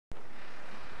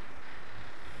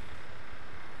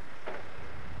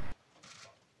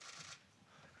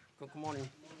Good morning.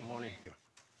 Good morning.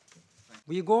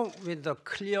 We go with a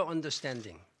clear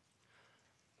understanding.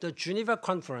 The Geneva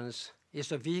Conference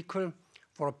is a vehicle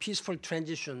for a peaceful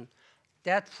transition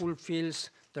that fulfills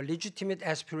the legitimate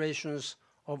aspirations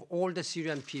of all the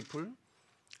Syrian people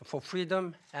for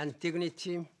freedom and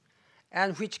dignity,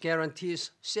 and which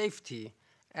guarantees safety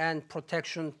and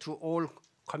protection to all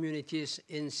communities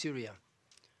in Syria.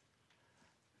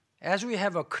 As we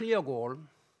have a clear goal,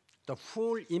 the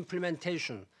full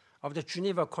implementation of the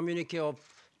Geneva Communique of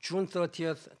June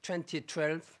 30th,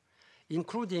 2012,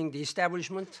 including the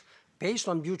establishment, based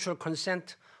on mutual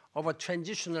consent, of a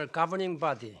transitional governing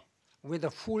body with the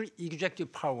full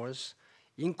executive powers,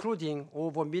 including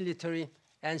over military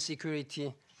and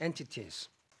security entities.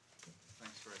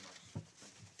 Thanks very much.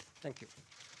 Thank you.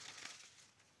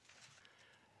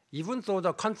 Even though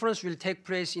the conference will take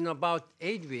place in about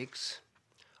 8 weeks,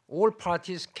 all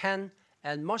parties can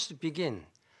and must begin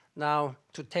now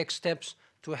to take steps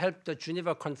to help the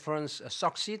Geneva Conference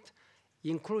succeed,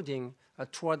 including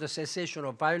toward the cessation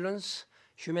of violence,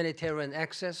 humanitarian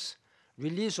access,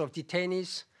 release of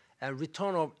detainees, and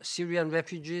return of Syrian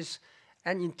refugees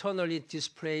and internally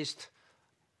displaced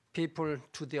people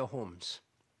to their homes.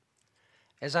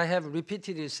 As I have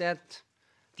repeatedly said,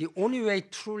 the only way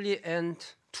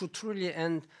to truly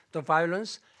end the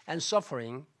violence and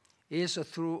suffering is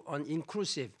through an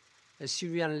inclusive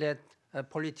Syrian-led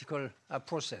political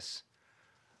process.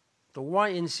 The war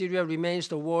in Syria remains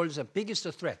the world's biggest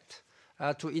threat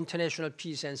to international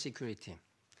peace and security.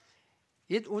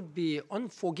 It would be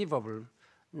unforgivable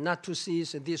not to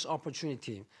seize this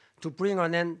opportunity to bring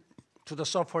an end to the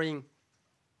suffering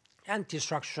and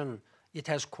destruction it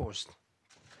has caused.